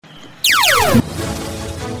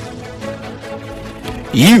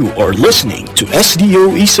You are listening to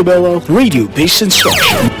SDO Isabela Radio-Based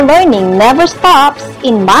Instruction. Learning never stops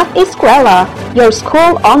in Math Escuela, your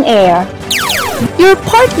school on air. Your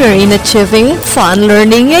partner in achieving fun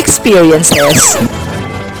learning experiences.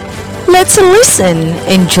 Let's listen,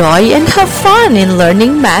 enjoy, and have fun in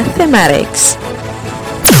learning mathematics.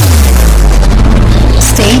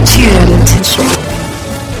 Stay tuned.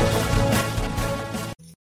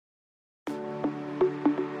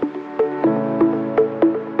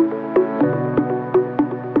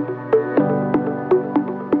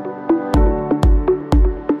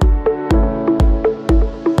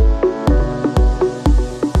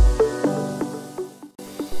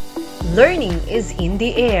 Learning is in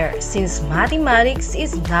the air since mathematics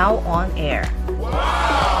is now on air.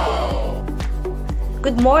 Wow!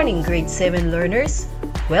 Good morning, grade 7 learners.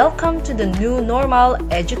 Welcome to the new normal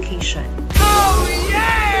education. Oh,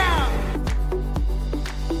 yeah!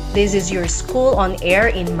 This is your school on air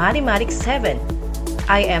in Mathematics 7.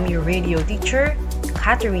 I am your radio teacher,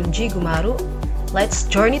 Catherine G. Gumaru. Let's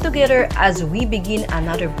journey together as we begin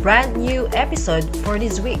another brand new episode for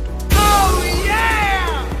this week.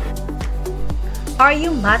 Are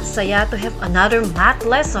you math saya to have another math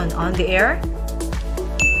lesson on the air?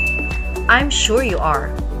 I'm sure you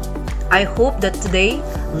are. I hope that today,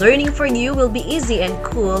 learning for you will be easy and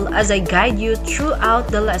cool as I guide you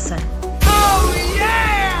throughout the lesson. Oh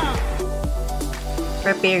yeah!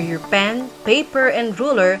 Prepare your pen, paper, and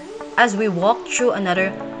ruler as we walk through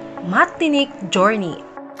another mathinic journey.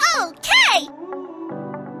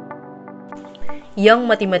 Young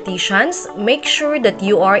mathematicians, make sure that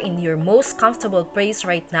you are in your most comfortable place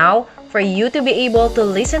right now for you to be able to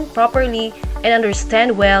listen properly and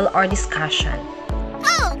understand well our discussion.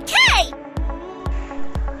 Okay!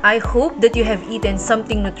 I hope that you have eaten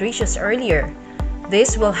something nutritious earlier.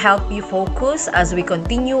 This will help you focus as we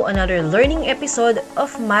continue another learning episode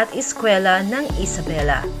of Math Escuela ng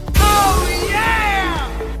Isabela. Oh yeah!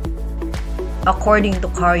 According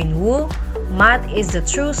to Karin Wu, math is the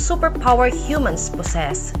true superpower humans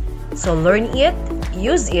possess. So learn it,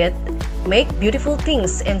 use it, make beautiful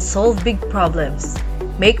things and solve big problems.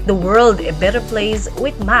 Make the world a better place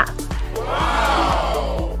with math.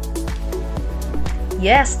 Wow!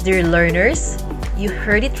 Yes, dear learners, you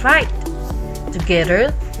heard it right.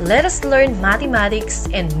 Together, let us learn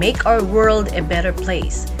mathematics and make our world a better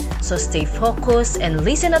place. So stay focused and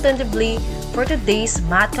listen attentively for today's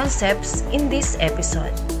math concepts in this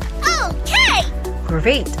episode. Okay!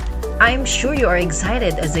 Great! I'm sure you are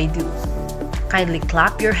excited as I do. Kindly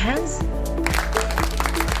clap your hands.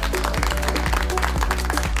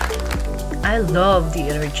 I love the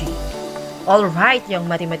energy. Alright, young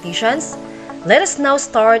mathematicians, let us now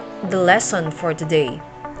start the lesson for today.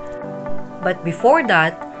 But before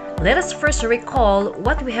that, let us first recall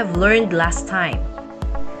what we have learned last time.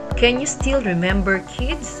 Can you still remember,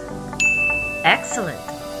 kids? Excellent!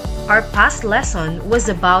 Our past lesson was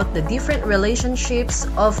about the different relationships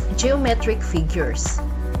of geometric figures.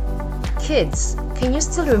 Kids, can you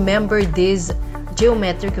still remember these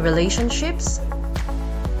geometric relationships?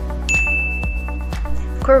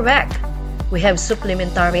 Correct! We have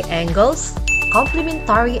supplementary angles,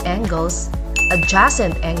 complementary angles,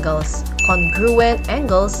 adjacent angles, congruent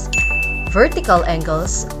angles, vertical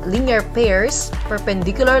angles, linear pairs,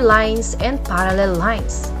 perpendicular lines, and parallel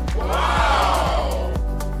lines.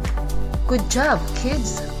 Good job,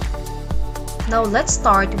 kids! Now let's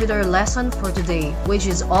start with our lesson for today, which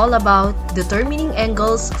is all about determining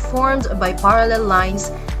angles formed by parallel lines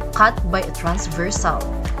cut by a transversal.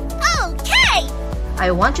 Okay! I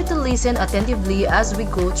want you to listen attentively as we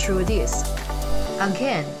go through this.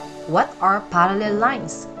 Again, what are parallel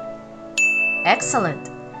lines? Excellent!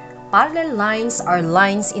 Parallel lines are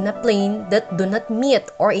lines in a plane that do not meet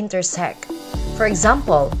or intersect. For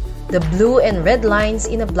example, the blue and red lines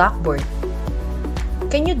in a blackboard.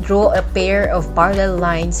 Can you draw a pair of parallel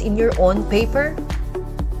lines in your own paper?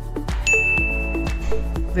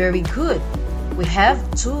 Very good. We have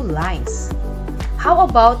two lines. How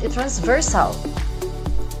about a transversal?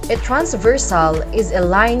 A transversal is a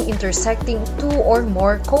line intersecting two or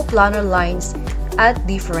more coplanar lines at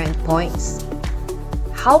different points.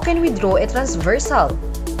 How can we draw a transversal?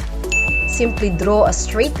 Simply draw a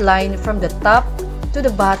straight line from the top to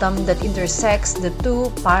the bottom that intersects the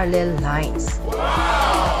two parallel lines.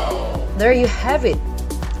 Wow! There you have it.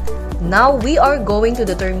 Now we are going to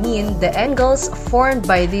determine the angles formed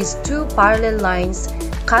by these two parallel lines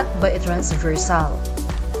cut by a transversal.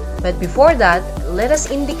 But before that, let us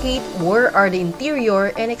indicate where are the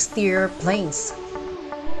interior and exterior planes.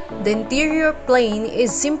 The interior plane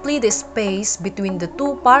is simply the space between the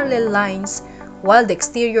two parallel lines while the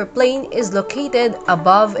exterior plane is located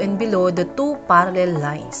above and below the two parallel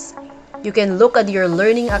lines. You can look at your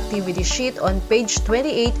learning activity sheet on page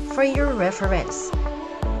 28 for your reference.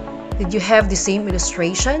 Did you have the same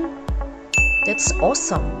illustration? That's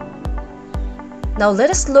awesome! Now let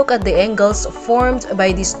us look at the angles formed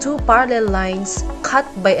by these two parallel lines cut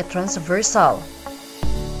by a transversal.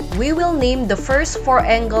 We will name the first four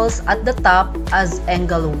angles at the top as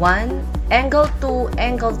angle 1, angle 2,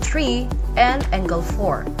 angle 3, and angle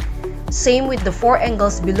 4. Same with the four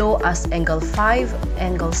angles below as angle 5,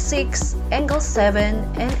 angle 6, angle 7,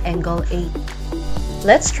 and angle 8.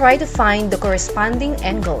 Let's try to find the corresponding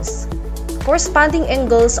angles. Corresponding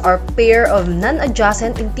angles are pair of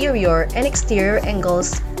non-adjacent interior and exterior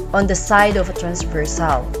angles on the side of a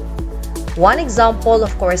transversal. One example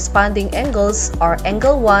of corresponding angles are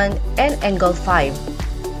angle 1 and angle 5.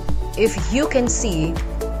 If you can see,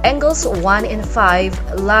 angles 1 and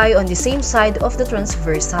 5 lie on the same side of the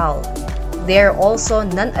transversal. They are also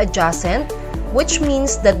non-adjacent, which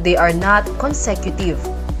means that they are not consecutive.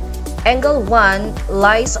 Angle 1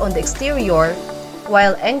 lies on the exterior,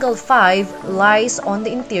 while angle 5 lies on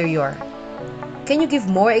the interior. Can you give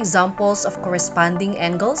more examples of corresponding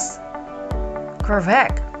angles?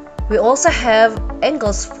 Correct! We also have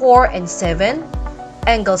angles 4 and 7,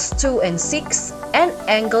 angles 2 and 6, and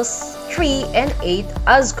angles 3 and 8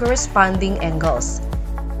 as corresponding angles.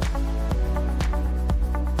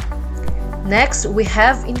 Next, we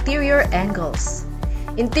have interior angles.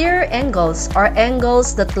 Interior angles are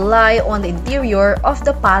angles that lie on the interior of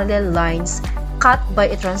the parallel lines cut by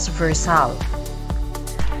a transversal.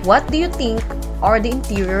 What do you think are the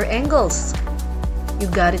interior angles? You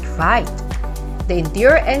got it right. The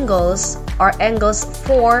interior angles are angles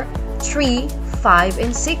 4, 3, 5,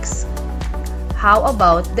 and 6. How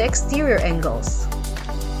about the exterior angles?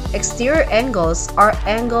 Exterior angles are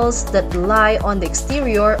angles that lie on the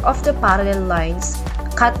exterior of the parallel lines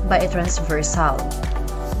cut by a transversal.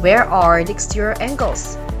 Where are the exterior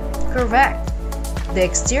angles? Correct! The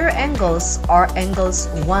exterior angles are angles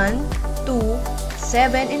 1, 2,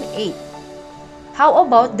 7, and 8. How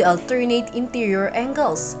about the alternate interior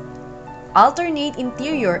angles? Alternate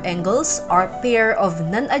interior angles are pair of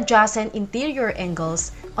non-adjacent interior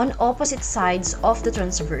angles on opposite sides of the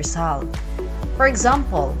transversal. For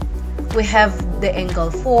example, we have the angle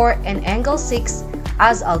 4 and angle 6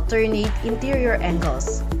 as alternate interior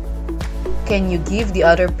angles. Can you give the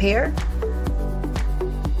other pair?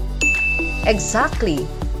 Exactly!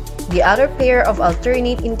 The other pair of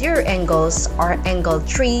alternate interior angles are angle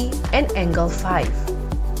 3 and angle 5.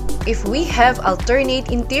 If we have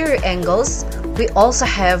alternate interior angles, we also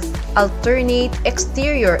have alternate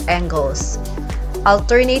exterior angles.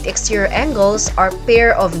 Alternate exterior angles are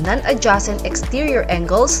pair of non-adjacent exterior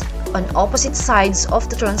angles on opposite sides of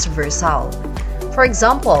the transversal. For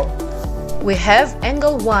example, we have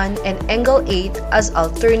angle 1 and angle 8 as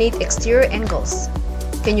alternate exterior angles.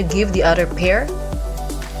 Can you give the other pair?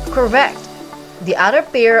 Correct! The other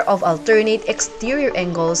pair of alternate exterior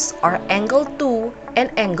angles are angle 2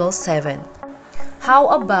 and angle 7. How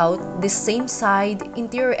about the same side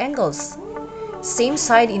interior angles? Same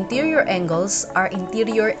side interior angles are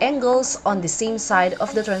interior angles on the same side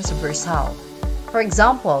of the transversal. For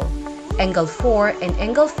example, angle 4 and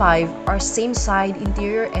angle 5 are same side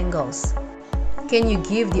interior angles. Can you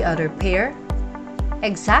give the other pair?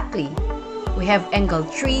 Exactly! We have angle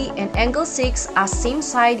 3 and angle 6 as same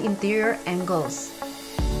side interior angles.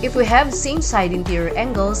 If we have same side interior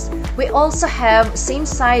angles, we also have same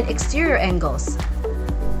side exterior angles.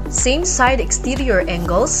 Same side exterior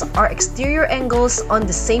angles are exterior angles on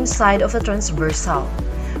the same side of a transversal.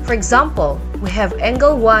 For example, we have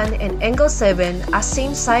angle 1 and angle 7 as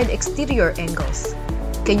same side exterior angles.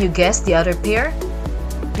 Can you guess the other pair?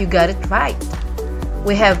 You got it right!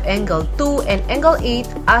 We have angle 2 and angle 8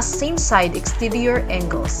 as same side exterior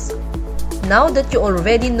angles. Now that you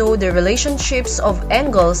already know the relationships of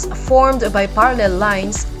angles formed by parallel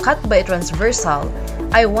lines cut by a transversal,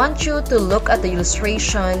 I want you to look at the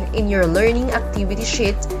illustration in your learning activity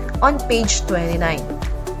sheet on page 29.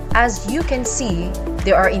 As you can see,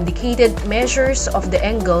 there are indicated measures of the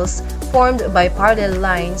angles formed by parallel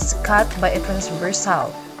lines cut by a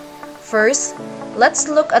transversal. First, let's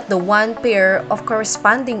look at the one pair of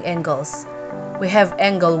corresponding angles. We have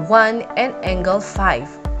angle 1 and angle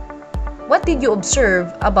 5. What did you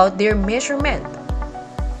observe about their measurement?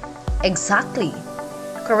 Exactly!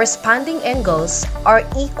 Corresponding angles are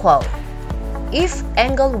equal. If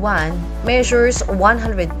angle 1 measures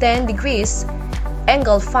 110 degrees,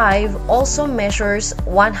 angle 5 also measures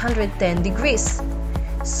 110 degrees.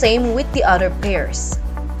 Same with the other pairs.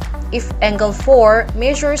 If angle 4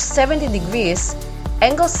 measures 70 degrees,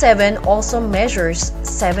 angle 7 also measures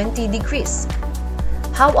 70 degrees.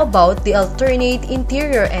 How about the alternate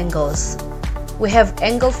interior angles? We have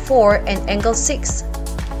angle 4 and angle 6.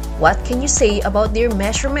 What can you say about their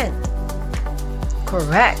measurement?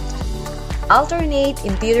 Correct. Alternate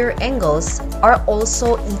interior angles are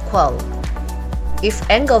also equal. If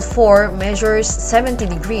angle 4 measures 70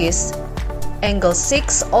 degrees, angle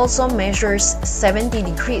 6 also measures 70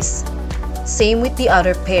 degrees. Same with the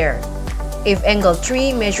other pair. If angle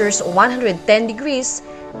 3 measures 110 degrees,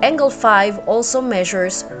 angle 5 also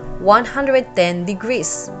measures 110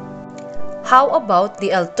 degrees. How about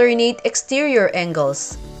the alternate exterior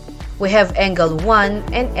angles? We have angle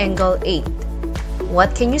 1 and angle 8.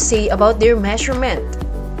 What can you say about their measurement?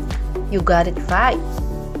 You got it right.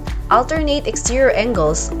 Alternate exterior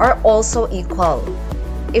angles are also equal.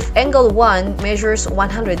 If angle 1 measures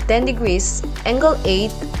 110 degrees, angle 8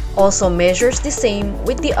 also measures the same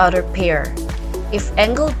with the other pair. If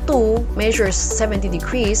angle 2 measures 70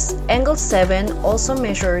 degrees, angle 7 also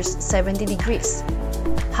measures 70 degrees.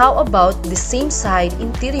 How about the same side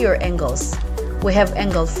interior angles? We have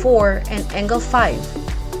angle 4 and angle 5.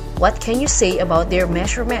 What can you say about their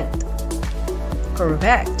measurement?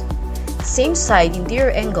 Correct. Same side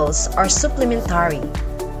interior angles are supplementary,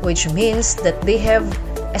 which means that they have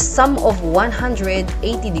a sum of 180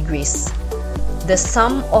 degrees. The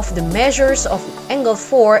sum of the measures of angle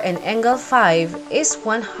 4 and angle 5 is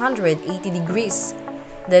 180 degrees.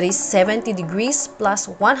 That is 70 degrees plus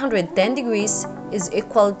 110 degrees is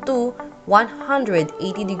equal to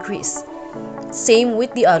 180 degrees. Same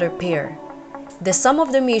with the other pair. The sum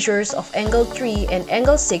of the measures of angle 3 and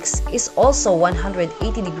angle 6 is also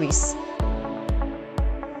 180 degrees.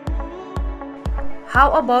 How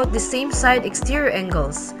about the same side exterior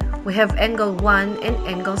angles? We have angle 1 and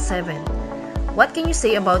angle 7. What can you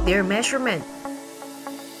say about their measurement?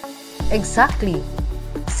 Exactly.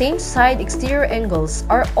 Same side exterior angles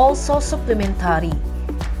are also supplementary.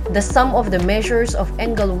 The sum of the measures of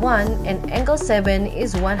angle 1 and angle 7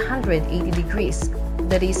 is 180 degrees.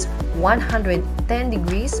 That is 110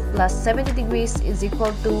 degrees plus 70 degrees is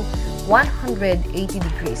equal to 180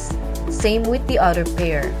 degrees. Same with the other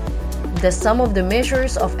pair. The sum of the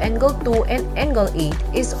measures of angle 2 and angle 8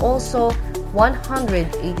 is also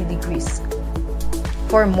 180 degrees.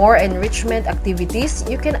 For more enrichment activities,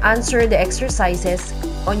 you can answer the exercises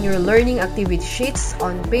on your learning activity sheets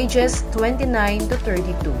on pages 29 to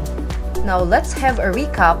 32. Now let's have a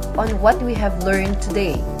recap on what we have learned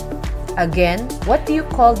today. Again, what do you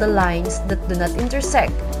call the lines that do not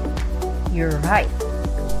intersect? You're right.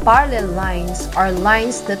 Parallel lines are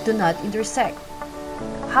lines that do not intersect.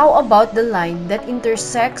 How about the line that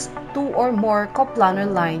intersects two or more coplanar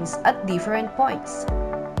lines at different points?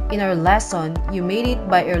 In our lesson, you made it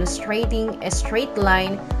by illustrating a straight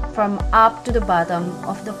line from up to the bottom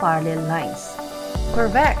of the parallel lines.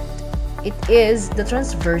 Correct! It is the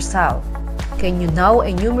transversal. Can you now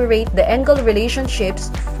enumerate the angle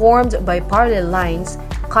relationships formed by parallel lines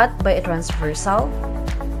cut by a transversal?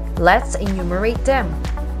 Let's enumerate them.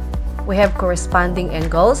 We have corresponding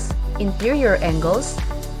angles, interior angles,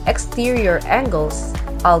 exterior angles,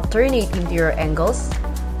 alternate interior angles,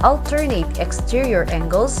 alternate exterior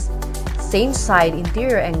angles, same side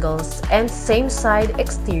interior angles, and same side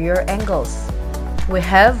exterior angles. We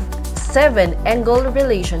have 7 angle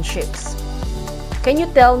relationships. Can you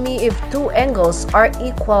tell me if 2 angles are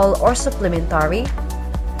equal or supplementary?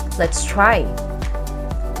 Let's try.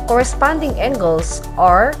 Corresponding angles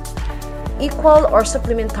are equal or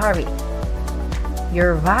supplementary?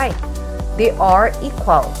 You're right. They are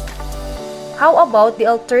equal. How about the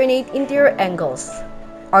alternate interior angles?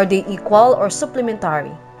 Are they equal or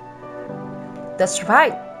supplementary? That's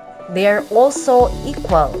right. They are also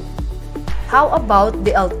equal. How about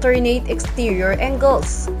the alternate exterior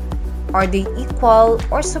angles? Are they equal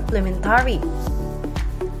or supplementary?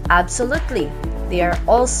 Absolutely. They are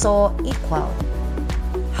also equal.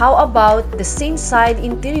 How about the same side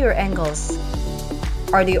interior angles?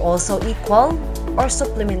 Are they also equal or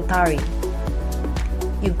supplementary?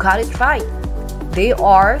 You got it right. They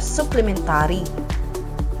are supplementary.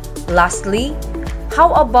 Lastly,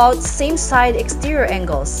 how about same side exterior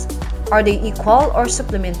angles? Are they equal or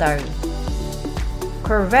supplementary?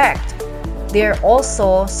 Correct. They are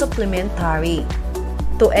also supplementary.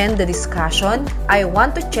 To end the discussion, I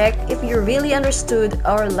want to check if you really understood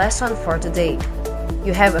our lesson for today.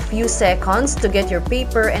 You have a few seconds to get your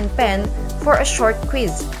paper and pen for a short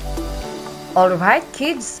quiz. Alright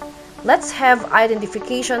kids, let's have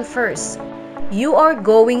identification first. You are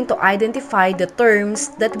going to identify the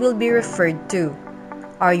terms that will be referred to.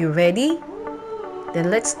 Are you ready? Then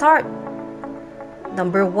let's start.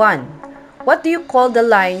 Number 1. What do you call the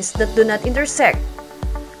lines that do not intersect?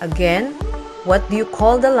 Again, what do you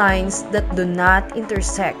call the lines that do not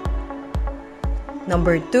intersect?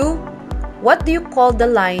 Number 2. What do you call the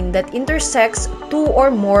line that intersects two or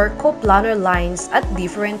more coplanar lines at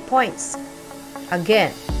different points? Again,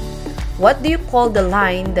 what do you call the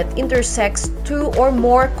line that intersects two or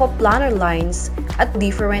more coplanar lines at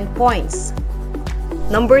different points?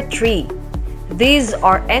 Number 3. These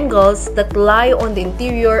are angles that lie on the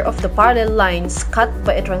interior of the parallel lines cut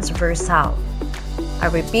by a transversal. I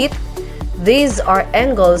repeat, these are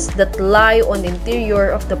angles that lie on the interior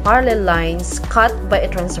of the parallel lines cut by a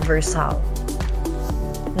transversal.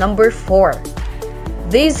 Number 4.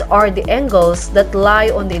 These are the angles that lie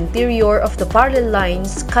on the interior of the parallel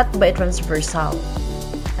lines cut by a transversal.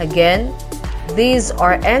 Again, these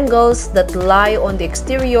are angles that lie on the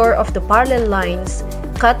exterior of the parallel lines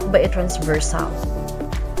cut by a transversal.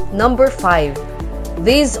 Number 5.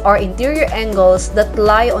 These are interior angles that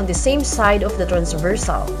lie on the same side of the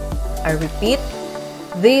transversal. I repeat,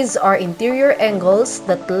 these are interior angles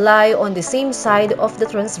that lie on the same side of the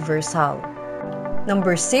transversal.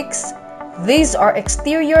 Number 6. These are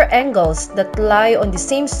exterior angles that lie on the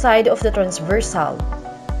same side of the transversal.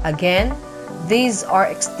 Again, these are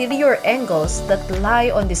exterior angles that lie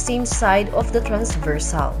on the same side of the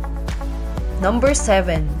transversal. Number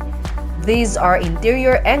 7. These are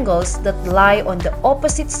interior angles that lie on the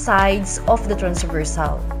opposite sides of the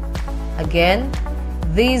transversal. Again,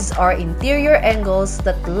 these are interior angles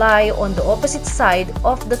that lie on the opposite side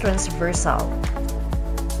of the transversal.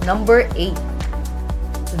 Number 8.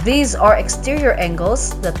 These are exterior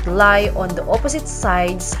angles that lie on the opposite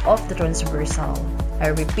sides of the transversal.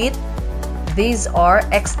 I repeat, these are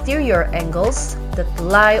exterior angles that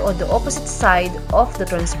lie on the opposite side of the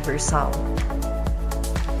transversal.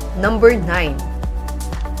 Number 9.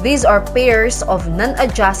 These are pairs of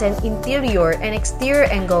non-adjacent interior and exterior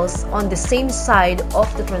angles on the same side of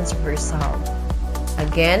the transversal.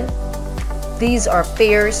 Again, these are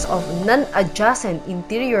pairs of non-adjacent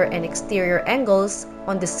interior and exterior angles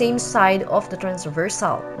on the same side of the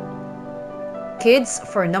transversal. Kids,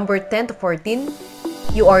 for number 10 to 14,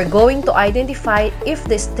 you are going to identify if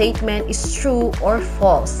the statement is true or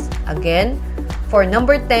false. Again, for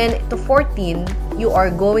number 10 to 14, you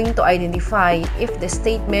are going to identify if the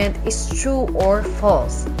statement is true or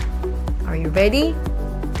false. Are you ready?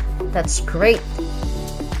 That's great.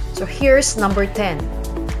 So here's number 10.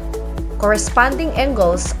 Corresponding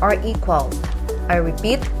angles are equal. I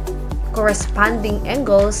repeat, corresponding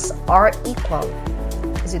angles are equal.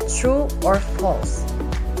 Is it true or false?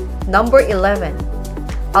 Number 11.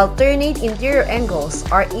 Alternate interior angles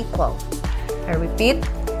are equal. I repeat,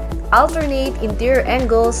 alternate interior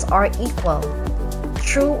angles are equal.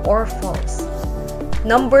 True or false?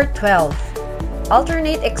 Number 12.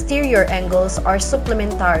 Alternate exterior angles are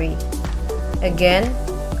supplementary. Again,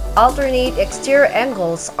 alternate exterior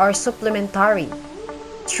angles are supplementary.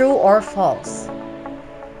 True or false?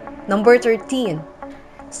 Number 13.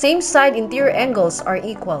 Same side interior angles are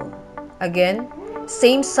equal. Again,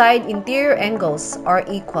 same side interior angles are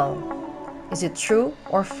equal. Is it true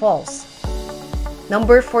or false?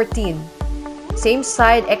 Number 14. Same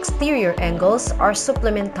side exterior angles are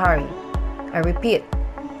supplementary. I repeat,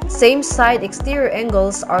 same side exterior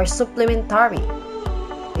angles are supplementary.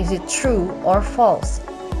 Is it true or false?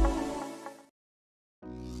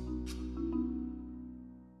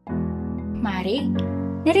 Mari,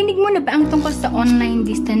 narinig mo na ba ang tungkol sa online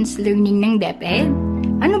distance learning ng DepEd?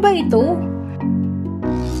 Ano ba ito?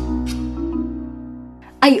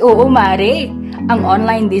 Ay oo, Mari. Ang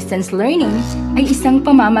online distance learning ay isang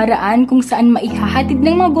pamamaraan kung saan maihahatid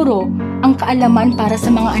ng mga guro ang kaalaman para sa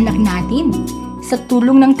mga anak natin sa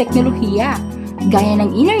tulong ng teknolohiya gaya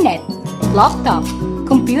ng internet, laptop,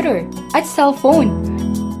 computer, at cellphone.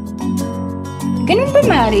 Ganun ba,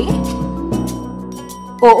 Mari?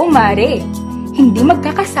 Oo, Mari. Hindi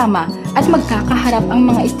magkakasama at magkakaharap ang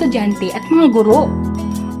mga estudyante at mga guro.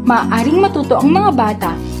 Maaaring matuto ang mga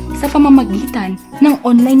bata sa pamamagitan ng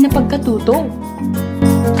online na pagkatuto.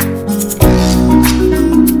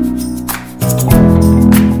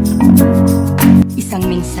 Isang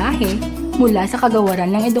mensahe mula sa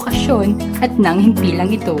kagawaran ng edukasyon at ng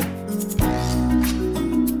himpilang ito.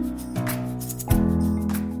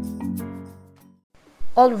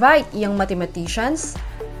 Alright, young mathematicians,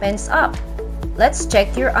 pens up. Let's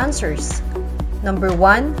check your answers. Number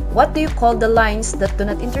 1, what do you call the lines that do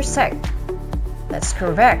not intersect? That's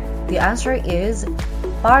correct. The answer is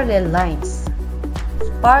parallel lines.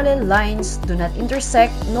 Parallel lines do not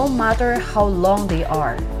intersect no matter how long they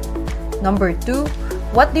are. Number 2,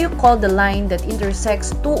 What do you call the line that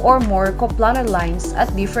intersects two or more coplanar lines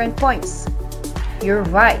at different points? You're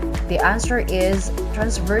right. The answer is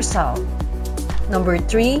transversal. Number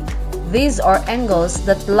 3. These are angles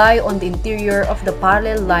that lie on the interior of the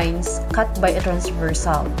parallel lines cut by a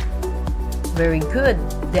transversal. Very good.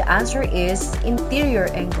 The answer is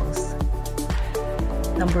interior angles.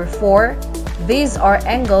 Number 4. These are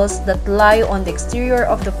angles that lie on the exterior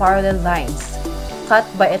of the parallel lines cut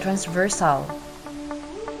by a transversal.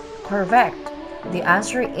 Correct. The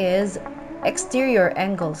answer is exterior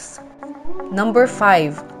angles. Number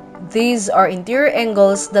 5. These are interior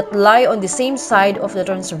angles that lie on the same side of the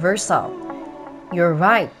transversal. You're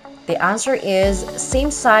right. The answer is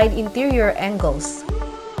same side interior angles.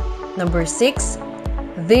 Number 6.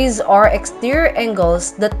 These are exterior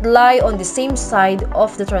angles that lie on the same side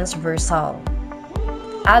of the transversal.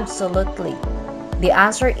 Absolutely. The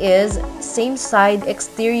answer is same side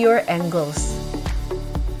exterior angles.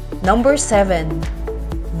 Number 7.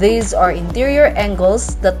 These are interior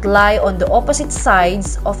angles that lie on the opposite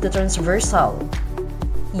sides of the transversal.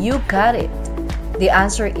 You got it. The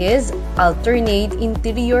answer is alternate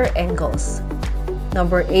interior angles.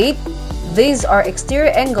 Number 8. These are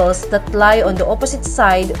exterior angles that lie on the opposite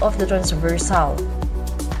side of the transversal.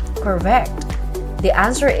 Correct. The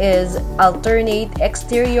answer is alternate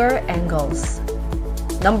exterior angles.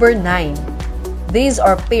 Number 9. These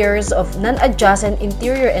are pairs of non-adjacent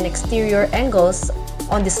interior and exterior angles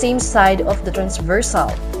on the same side of the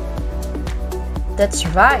transversal. That's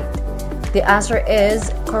right. The answer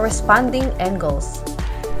is corresponding angles.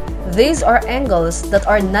 These are angles that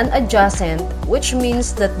are non-adjacent, which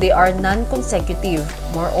means that they are non-consecutive.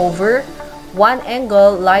 Moreover, one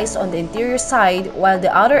angle lies on the interior side while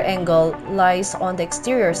the other angle lies on the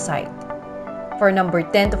exterior side. For number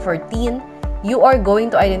 10 to 14, you are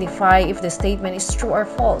going to identify if the statement is true or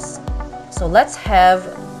false. So let's have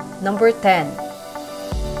number 10.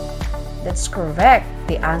 That's correct.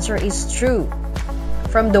 The answer is true.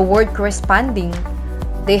 From the word corresponding,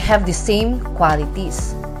 they have the same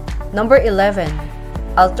qualities. Number 11.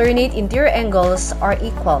 Alternate interior angles are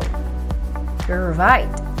equal. You're right.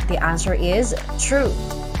 The answer is true.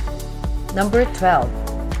 Number 12.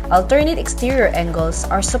 Alternate exterior angles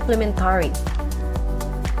are supplementary.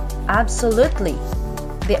 Absolutely.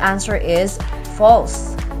 The answer is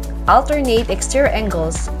false. Alternate exterior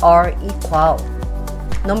angles are equal.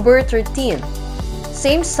 Number 13.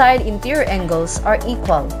 Same side interior angles are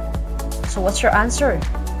equal. So what's your answer?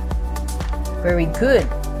 Very good.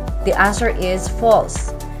 The answer is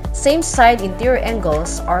false. Same side interior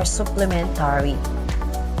angles are supplementary.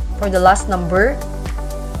 For the last number,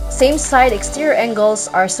 same side exterior angles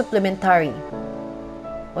are supplementary.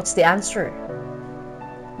 What's the answer?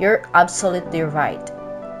 You're absolutely right.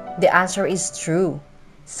 The answer is true.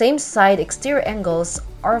 Same side exterior angles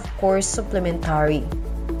are of course supplementary.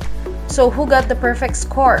 So who got the perfect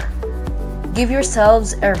score? Give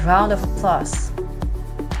yourselves a round of applause.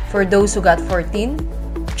 For those who got 14,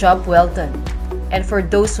 job well done. And for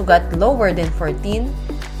those who got lower than 14,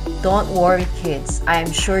 don't worry kids, I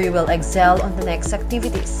am sure you will excel on the next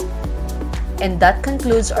activities. And that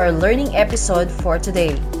concludes our learning episode for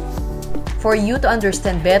today. For you to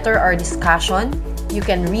understand better our discussion, you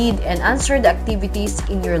can read and answer the activities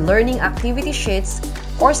in your learning activity sheets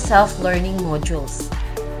or self-learning modules.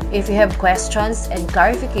 If you have questions and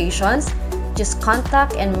clarifications, just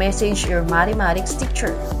contact and message your mathematics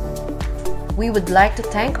teacher. We would like to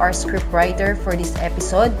thank our scriptwriter for this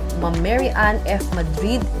episode, Ma'am Mary Ann F.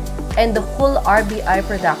 Madrid, and the whole RBI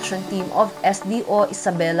production team of SDO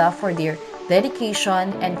Isabela for their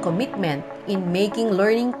dedication and commitment in making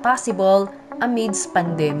learning possible amidst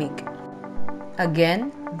pandemic.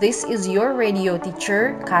 Again, this is your radio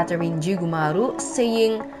teacher, Catherine G. Gumaru,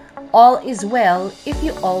 saying, all is well if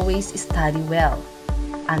you always study well.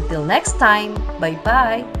 Until next time,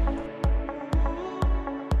 bye-bye!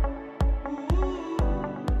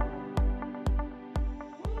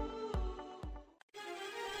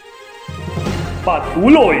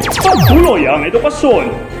 Patuloy ang edukasyon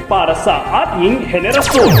para sa ating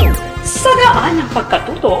henerasyon. Sa daan ng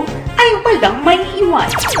pagkatuto ay walang may iwan.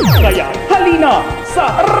 Kaya halina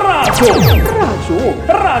sa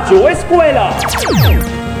Radyo Eskwela!